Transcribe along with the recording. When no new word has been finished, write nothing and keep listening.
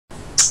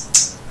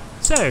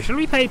So, shall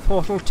we play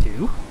Portal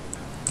 2?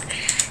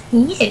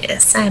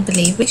 Yes, I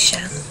believe we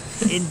shall.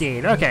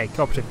 Indeed. Okay,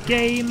 cooperative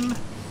game,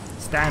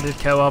 standard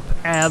co-op,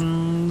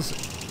 and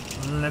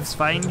let's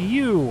find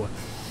you.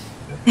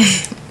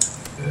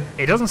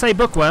 It doesn't say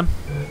bookworm.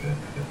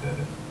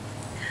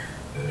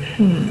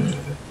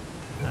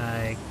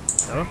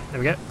 Oh, there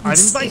we go. I've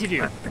invited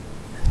you.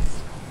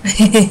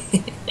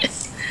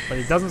 But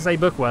it doesn't say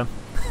bookworm.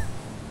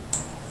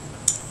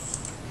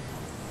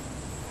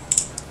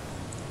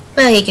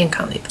 Well, you can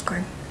call me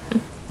Bookworm.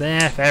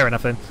 There, fair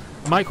enough then.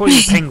 I might call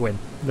you Penguin,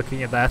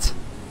 looking at that.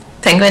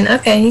 Penguin?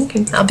 Okay, you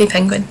can. I'll be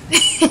Penguin.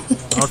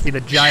 I'll be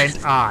the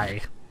giant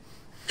eye.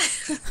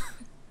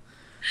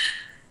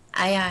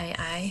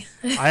 Aye.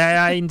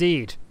 Aye,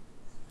 indeed.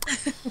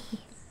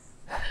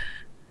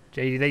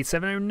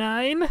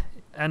 JD8709,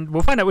 and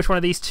we'll find out which one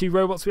of these two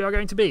robots we are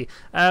going to be.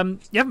 You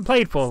haven't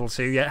played Portal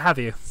 2 yet, have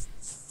you?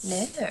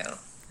 No.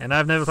 And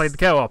I've never played the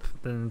co-op,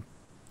 and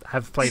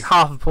have played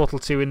half of Portal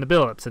 2 in the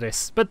build-up to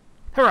this. But,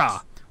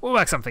 hurrah! We'll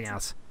work something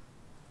out.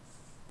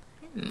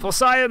 For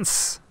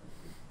science!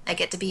 I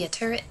get to be a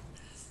turret.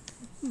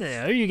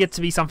 No, you get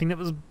to be something that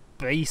was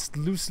based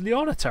loosely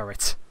on a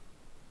turret.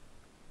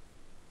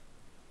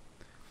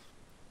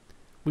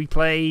 We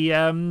play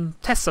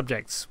test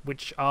subjects,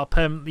 which are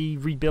permanently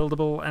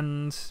rebuildable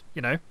and,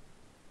 you know.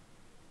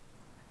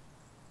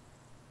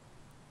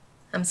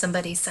 I'm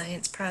somebody's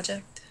science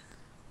project.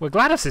 We're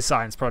GlaDOS'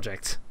 science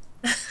project.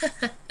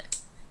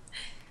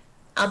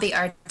 I'll be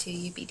R2,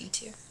 you be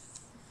D2.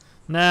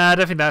 Nah, I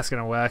don't think that's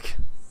going to work.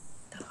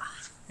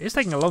 It's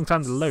taking a long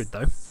time to load,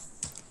 though.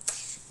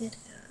 It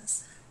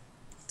is.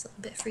 It's a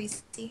little bit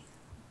freezy.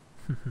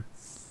 Well,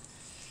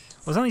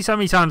 there's only so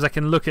many times I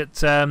can look at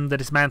the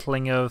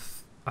dismantling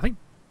of... I think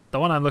the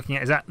one I'm looking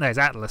at is... No, it's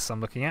Atlas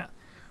I'm looking at.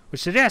 Which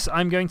suggests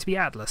I'm going to be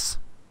Atlas.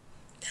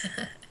 Is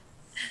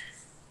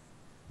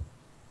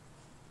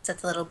that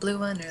the little blue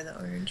one or the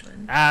orange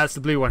one? Ah, it's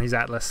the blue one. He's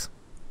Atlas.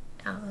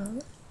 Oh.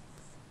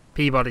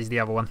 Peabody's the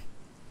other one.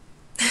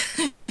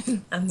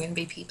 I'm going to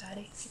be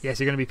Peabody. Yes,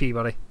 you're going to be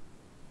Peabody.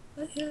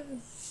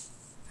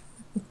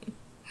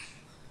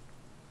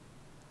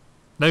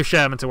 No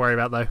Sherman to worry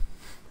about, though.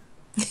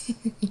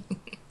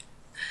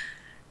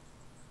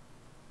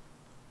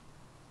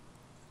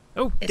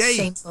 Oh, it's game!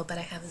 shameful, but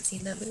I haven't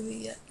seen that movie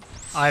yet.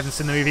 I haven't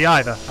seen the movie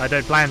either. I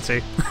don't plan to.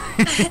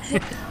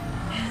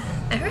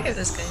 I heard it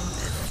was good.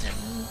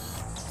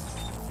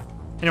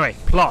 Anyway,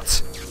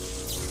 plot.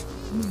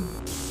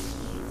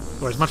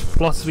 Or as much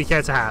plot as we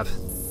care to have.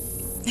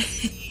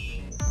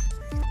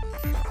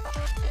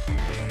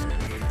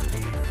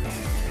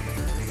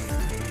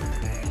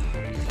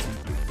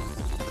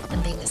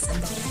 I'm being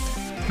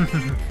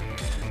assembled.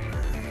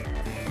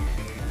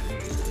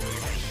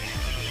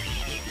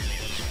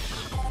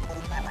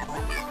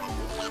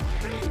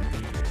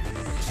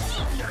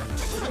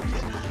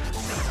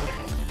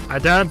 I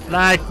don't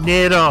like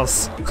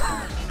needles.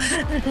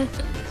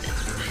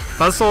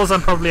 Buzzsaws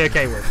I'm probably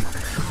okay with.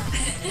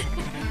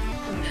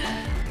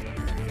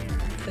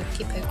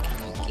 Pokey, pokey,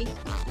 pokey.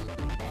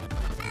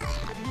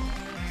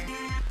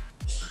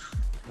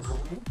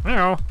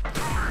 Meow.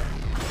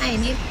 I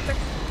need...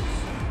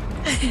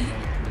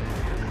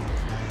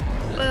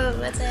 Whoa,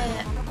 what's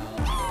that?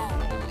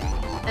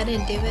 I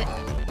didn't do it.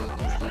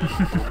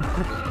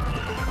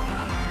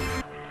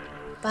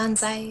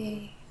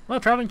 Bonsai. Well,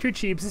 traveling through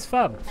tubes is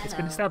fun. It's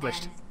been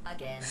established.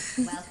 Again,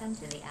 welcome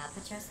to the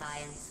Aperture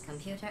Science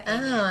Computer.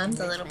 Oh, I'm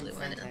the little blue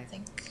one, I don't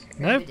think.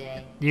 No,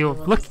 you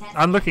look.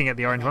 I'm looking at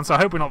the orange one, so I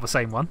hope we're not the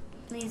same one.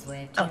 Please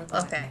wave to Oh,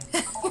 okay.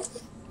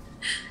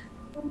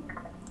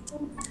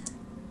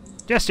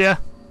 Gesture.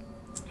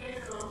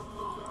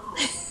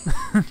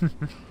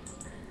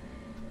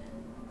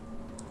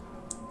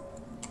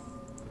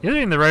 You're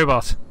doing the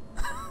robot.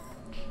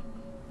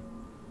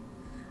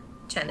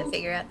 Trying to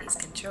figure out these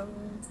controls.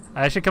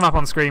 It should come up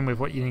on screen with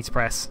what you need to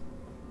press.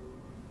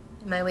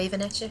 Am I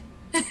waving at you?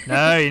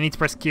 No, you need to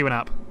press Q and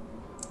up.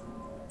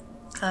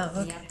 Oh,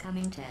 The okay.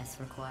 upcoming tests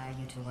require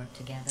you to work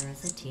together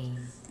as a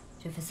team.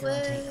 To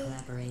facilitate What?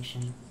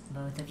 collaboration,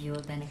 both of you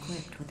have been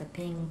equipped with a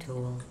ping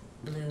tool.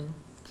 Blue,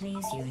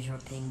 please use your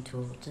ping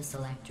tool to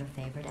select your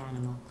favorite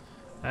animal.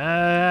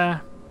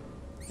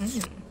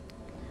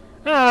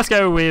 Let's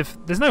go with...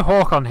 There's no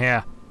hawk on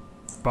here.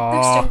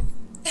 Bah.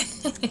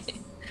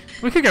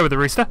 We could go with the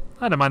rooster.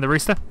 I don't mind the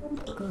rooster.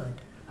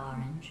 Good.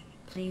 Orange,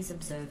 please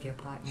observe your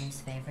partner's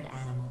favorite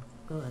animal.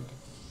 Good.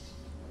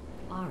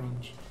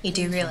 Orange. You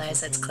do please realize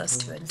use your it's ping close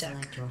to tool a duck.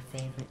 select your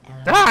favorite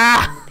element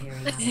Ah! from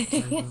the periodic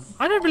table.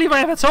 I don't believe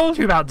I ever told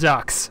you about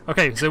ducks.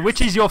 Okay, so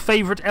which is your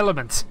favourite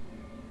element?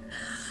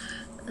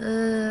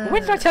 When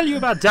did I tell you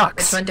about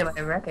ducks? Which one do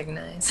I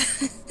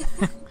recognize?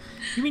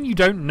 You mean you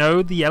don't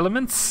know the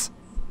elements?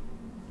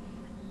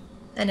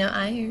 I know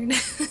iron.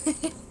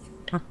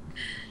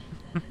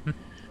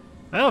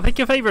 Well, pick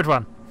your favourite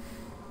one.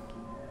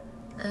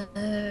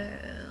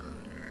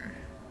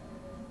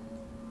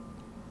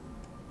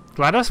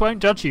 GlaDOS won't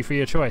judge you for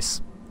your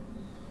choice.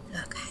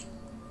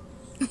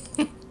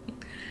 Okay.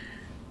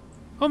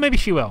 Or maybe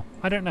she will.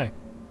 I don't know.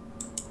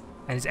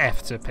 And it's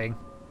F to ping.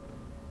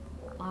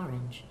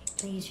 Orange,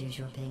 please use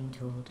your ping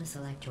tool to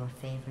select your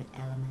favorite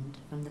element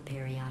from the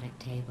periodic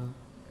table.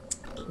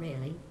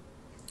 Really?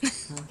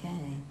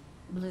 Okay.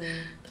 Blue,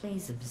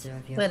 please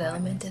observe your What partner.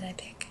 element did I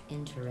pick?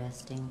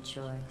 Interesting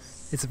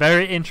choice. It's a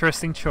very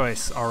interesting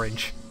choice,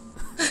 Orange.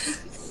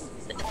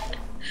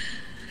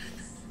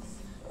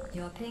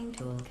 Your ping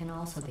tool can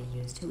also be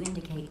used to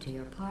indicate to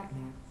your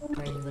partner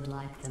where you would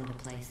like them to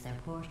place their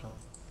portal.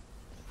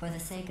 For the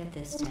sake of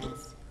this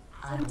test,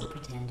 I will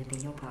pretend to be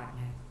your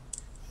partner.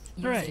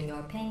 Right. Using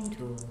your ping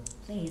tool,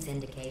 please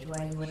indicate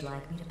where you would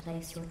like me to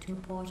place your 2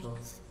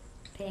 portals.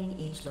 Ping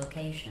each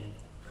location.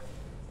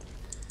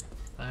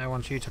 I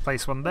want you to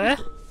place one there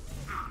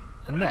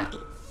and there.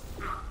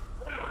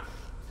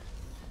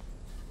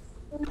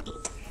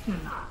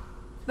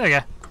 There we go.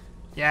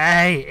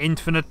 Yay!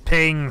 Infinite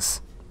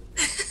pings.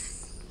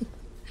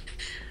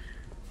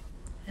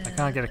 I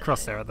can't get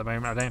across there at the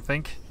moment, I don't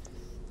think.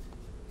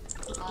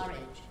 Orange,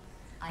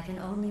 I can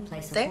only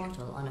place a There?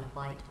 portal on a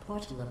white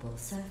portalable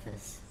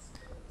surface.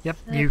 Yep,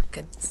 Oh,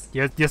 goodness.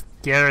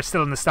 you're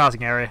still in the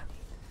starting area.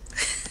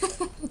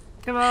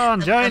 Come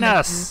on, join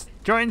us!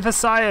 Join for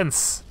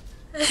science!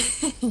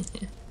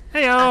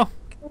 Heyo!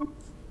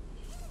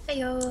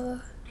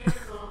 Heyo.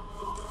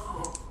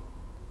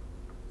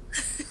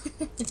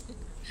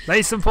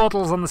 Lay some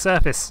portals on the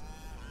surface.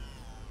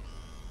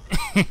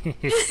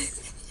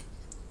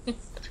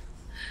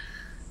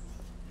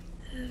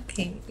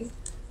 Okay.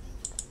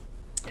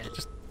 Yeah,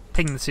 just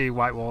ping the 2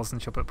 white walls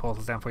and she'll put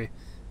portals down for you.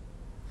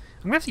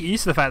 I'm going to have to get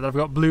used to the fact that I've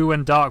got blue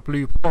and dark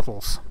blue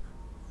portals.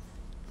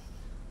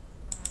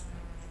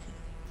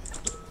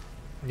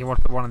 You want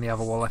to put one on the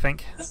other wall, I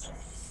think.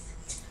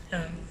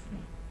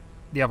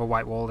 The other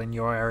white wall in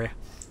your area.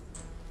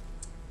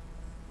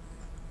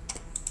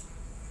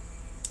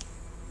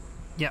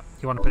 Yep,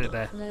 you want to put it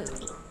there. Blue,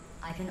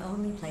 I can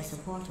only place a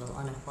portal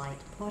on a white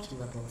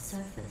portalable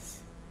surface.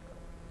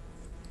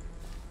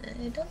 I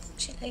don't think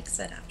she likes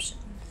that option.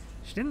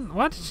 She didn't.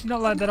 Why did she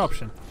not like that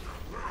option?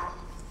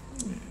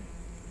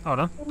 Hold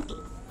on.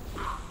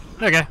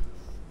 There we go.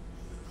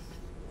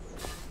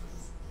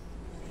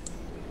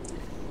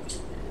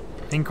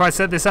 Didn't quite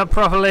set this up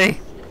properly.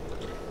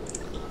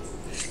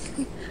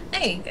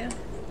 There you go.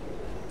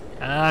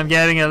 I'm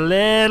getting a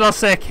little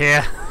sick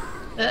here.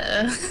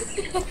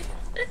 Uh-oh.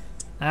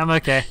 I'm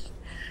okay.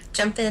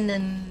 Jump in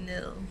and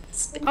it'll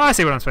spin. Oh, I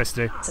see what I'm supposed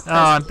to do. It's a Oh,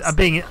 I'm puzzle.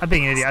 being an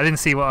idiot. I didn't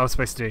see what I was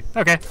supposed to do.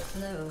 Okay.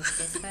 Blue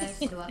is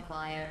first to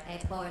acquire a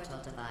portal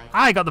device.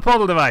 I got the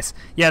portal device.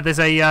 Yeah, there's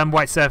a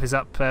white surface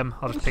up.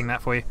 I'll just ping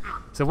that for you.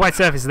 So white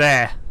surface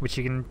there, which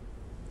you can.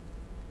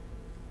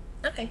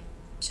 Okay.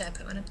 Should I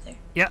put one up there?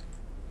 Yeah.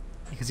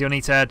 Because you'll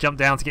need to jump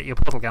down to get your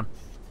portal gun.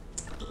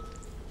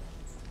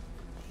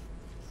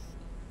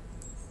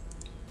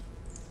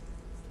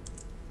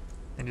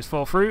 Then just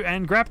fall through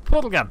and grab the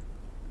portal gun.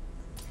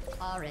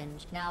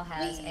 Orange now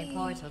has a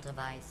portal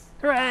device.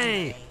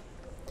 Hooray!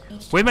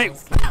 Each We're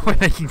device can we're be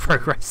making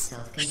progress.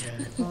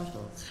 self-contained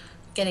portals.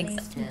 Getting Please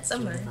something test your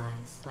somewhere.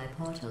 device by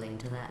portaling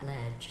to that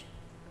ledge.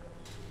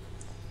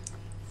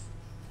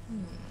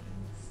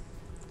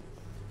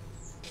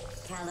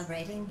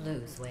 Calibrating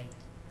blue's weight.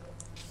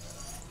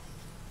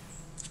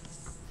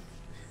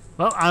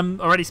 Well,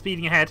 I'm already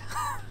speeding ahead.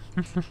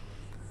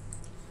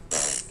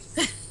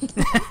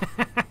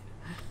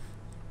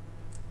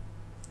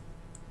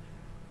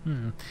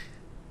 It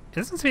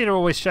doesn't seem to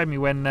always show me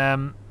when.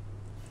 Ah,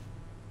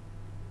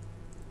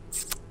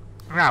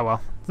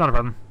 well, it's not a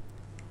problem.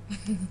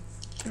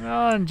 Come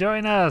on,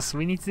 join us.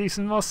 We need to do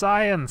some more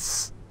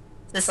science.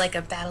 This is like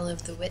a battle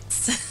of the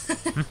wits.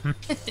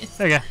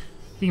 There we go.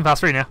 You can pass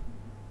through now.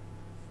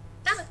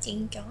 Ah,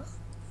 tinker.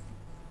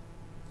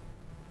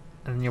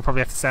 And then you'll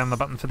probably have to stay on the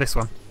button for this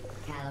one.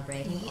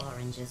 Calibrating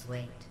orange's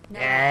weight. No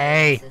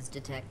Yay! virus is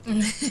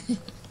detected.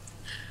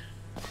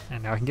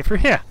 And now I can get through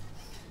here.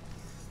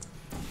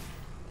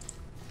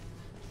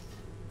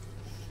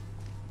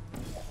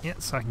 Yeah,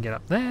 so I can get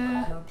up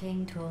there. Your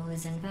ping tool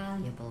is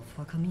invaluable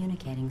for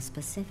communicating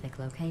specific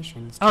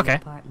locations to Okay. your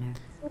partner.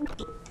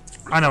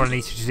 I know what I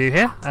need you to do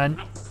here. And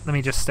let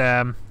me just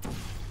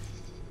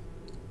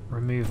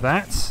remove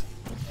that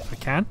if I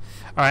can.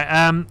 Alright,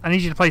 I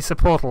need you to place a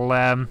portal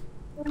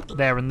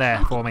there and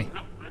there for me.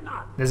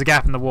 There's a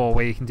gap in the wall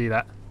where you can do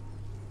that.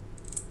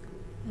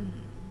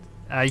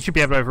 You should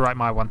be able to overwrite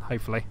my one,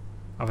 hopefully.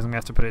 Otherwise I'm going to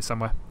have to put it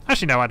somewhere.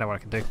 Actually, no, I know what I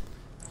can do.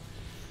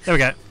 There we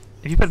go.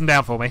 If you put them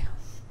down for me.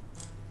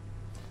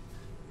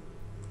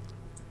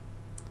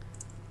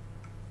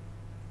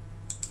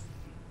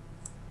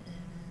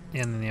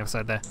 Yeah, and then the other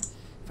side there.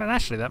 In fact,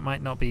 actually, that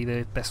might not be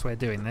the best way of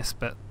doing this,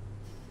 but...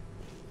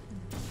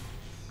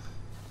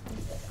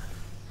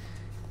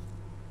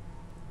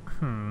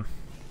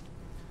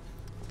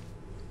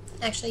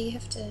 Actually, you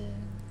have to.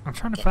 I'm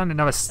trying to get find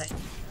another... right?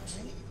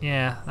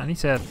 Yeah, I need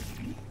to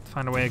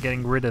find a way of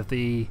getting rid of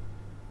the...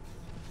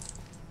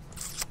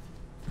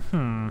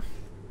 Because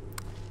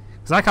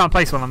I can't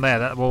place one on there,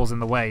 that wall's in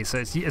the way, so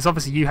it's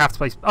obviously you have to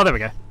place... Oh, there we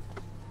go.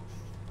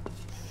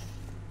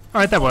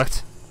 Alright, that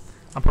worked.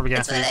 I'm probably going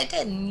That's to what have I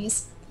did, and you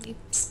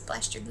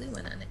splashed your blue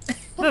one on it.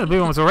 No, the blue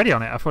one was already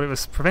on it. I thought it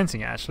was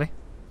preventing it, actually.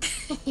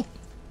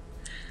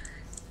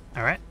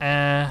 Alright,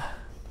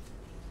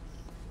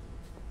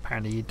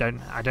 apparently you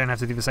don't... I don't have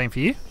to do the same for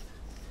you.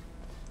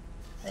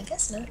 I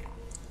guess not.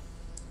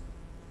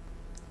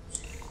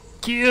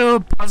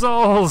 Cube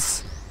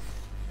puzzles!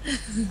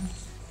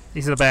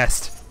 These are the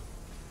best.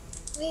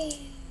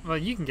 Whee! Well,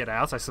 you can get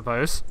out, I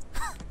suppose.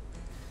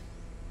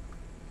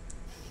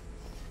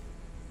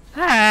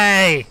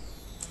 Hey!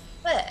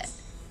 What?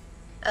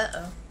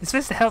 Uh-oh. You're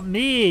supposed to help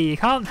me. You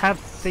can't have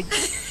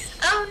things...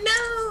 Oh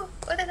no!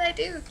 What did I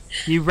do?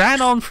 You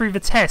ran on through the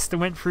test and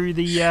went through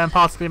the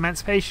particle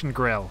emancipation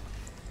grill.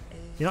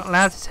 You're not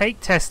allowed to take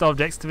test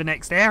objects to the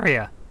next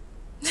area.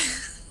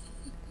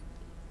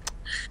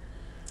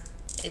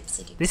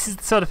 This is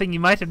the sort of thing you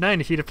might have known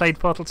if you'd have played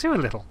Portal 2 a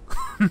little.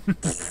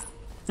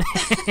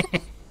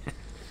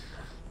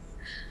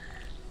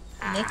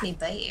 Make me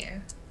bite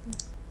you.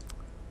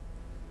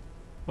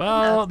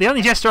 Well, the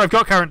only gesture I've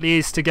got currently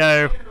is to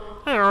go...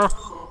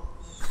 "Oh."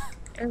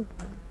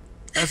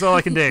 That's all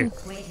I can do.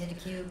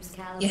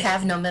 You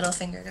have no middle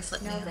finger to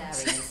flip me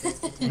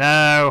off.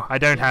 No, I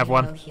don't have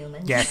one.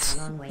 Yet.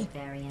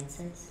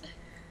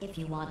 If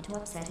you want to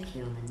upset a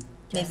human,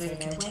 Maybe just we say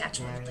can their weight attach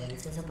one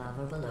variance is above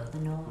or below the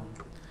norm.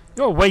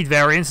 Your weight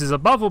variance is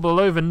above or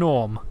below the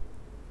norm.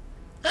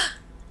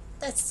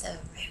 That's so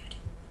rude.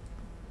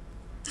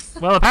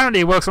 Well,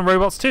 apparently it works on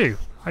robots too.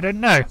 I don't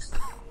know.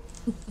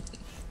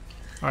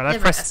 Alright, let's Never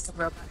press... ask a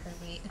robot her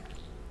weight.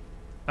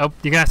 Oh,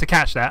 you're going to have to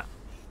catch that.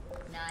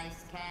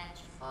 Nice catch,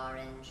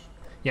 Orange.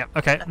 Yep,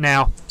 okay,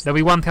 now, there'll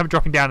be one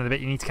dropping down in a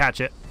bit, you need to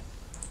catch it.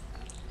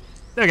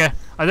 There we go.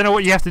 I don't know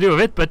what you have to do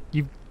with it, but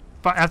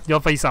you'll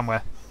be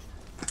somewhere.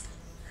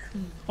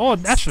 Oh,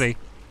 actually,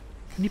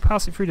 can you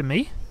pass it through to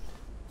me?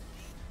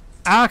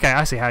 Ah, okay,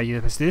 I see how you're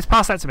supposed to do this.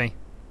 Pass that to me.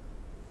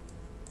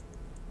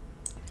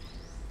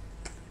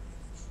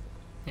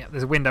 Yeah,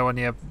 there's a window on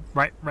your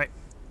right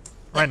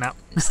now.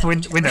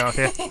 Window up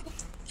here.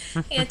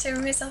 I gotta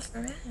turn myself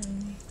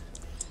around.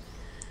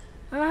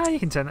 Ah, you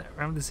can turn it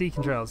around with the Z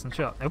controls and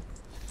shot. Nope.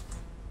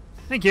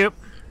 Thank you.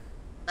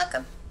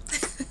 Welcome.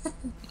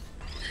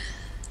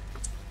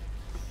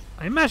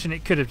 I imagine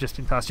it could have just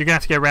been passed. You're going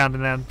to have to go around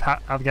and then I'm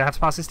going to have to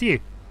pass this to you.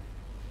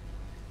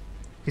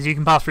 Because you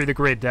can pass through the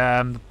grid,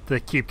 the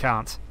cube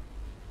can't.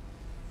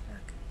 Okay.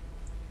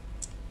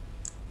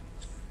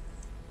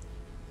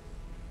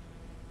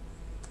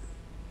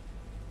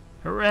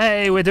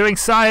 Hooray, we're doing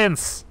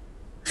science!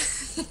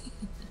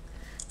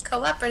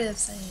 Cooperative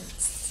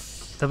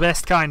science. The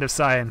best kind of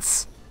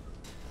science.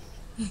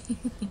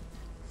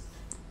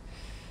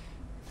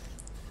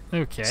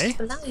 Okay. She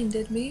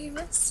blinded me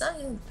with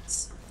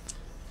science.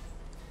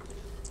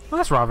 Well,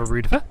 that's rather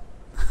rude of her.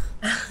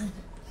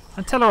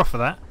 I'd tell her off for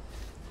that.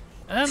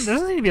 There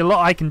doesn't seem to be a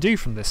lot I can do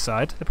from this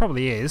side. There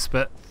probably is,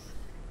 but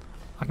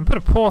I can put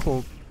a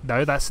portal.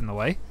 No, that's in the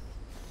way.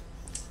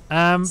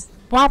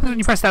 What happens when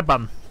you press that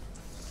button?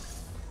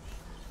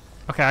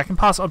 Okay, I can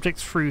pass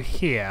objects through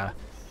here.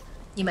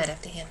 You might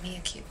have to hand me a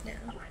cube now.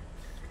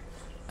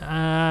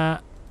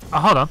 Oh,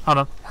 hold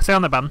on. Stay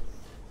on that button.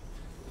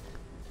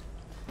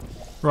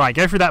 Right,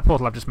 go through that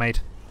portal I've just made.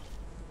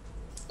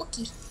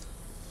 Okay.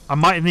 I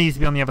might need to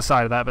be on the other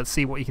side of that, but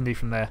see what you can do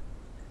from there.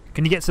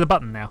 Can you get to the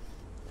button now?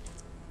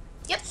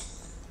 Yep.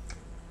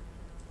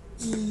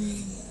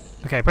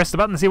 Okay, press the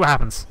button and see what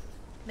happens.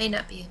 May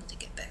not be able to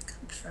get back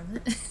up from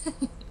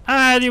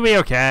it. You'll be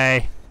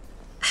okay.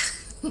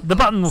 The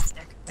button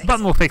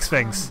will fix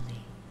things.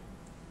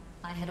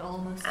 I had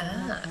almost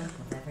given up hope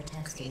of ever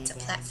testing Creates a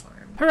again.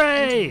 platform.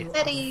 Hooray!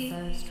 Ready.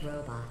 First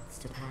robots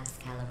to pass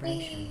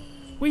calibration.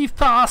 We've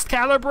passed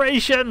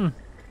calibration!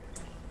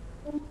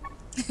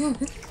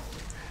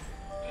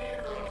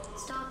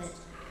 Stop it.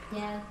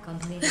 Yeah,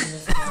 completing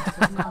this test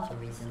was not a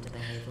reason to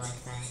behave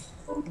like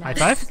that. Now High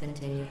five? let's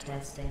continue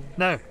testing.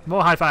 No,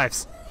 more high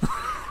fives.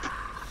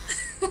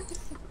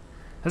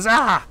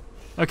 Huzzah!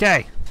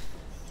 Okay.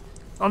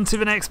 On to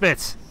the next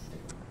bit.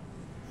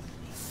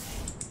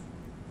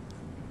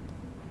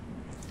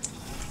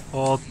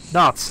 Or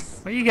not.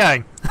 Where are you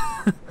going?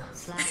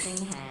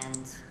 Slapping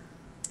hands.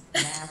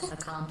 That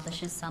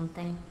accomplishes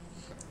something.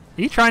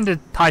 Are you trying to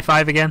high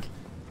five again?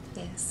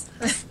 Yes.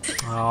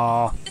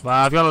 Oh,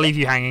 well, I've got to leave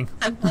you hanging.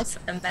 I'm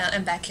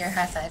back here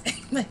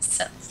high-fiving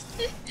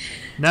myself.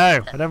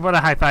 No, I don't want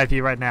to high five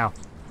you right now.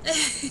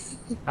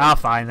 Ah,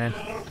 fine then.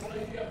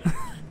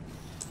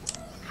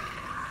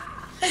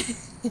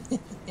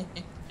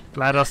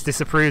 GlaDOS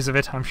disapproves of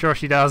it. I'm sure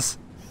she does.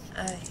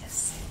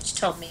 Yes. She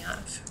told me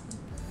off.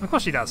 Of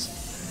course she does.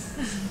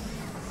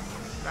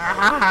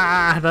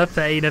 Ah, the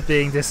pain of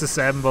being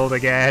disassembled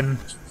again.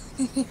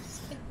 We're going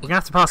to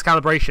have to pass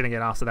calibration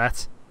again after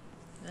that.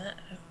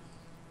 Uh-oh.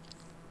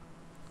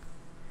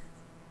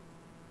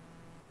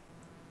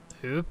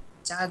 Oop.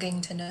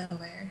 Jogging to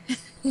nowhere.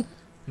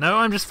 No,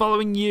 I'm just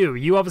following you.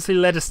 You obviously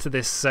led us to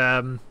this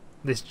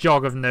this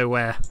jog of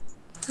nowhere.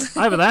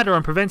 Either that, or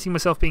I'm preventing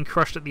myself being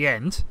crushed at the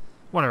end.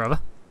 One or other.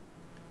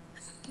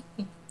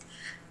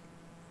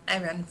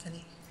 I run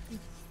funny.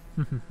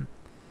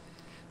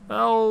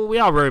 Well, we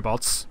are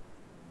robots.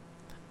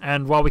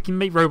 And while we can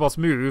make robots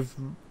move,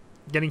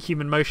 getting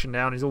human motion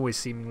down is always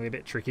seemingly a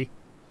bit tricky.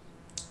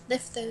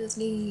 Lift those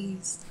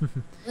knees.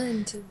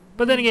 1, 2.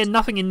 But then again,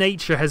 nothing in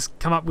nature has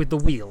come up with the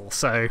wheel,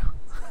 so...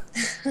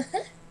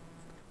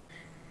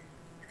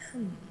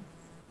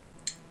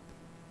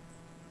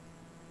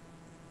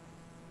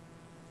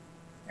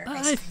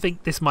 I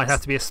think this might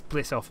have to be a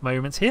split-off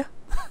moment here.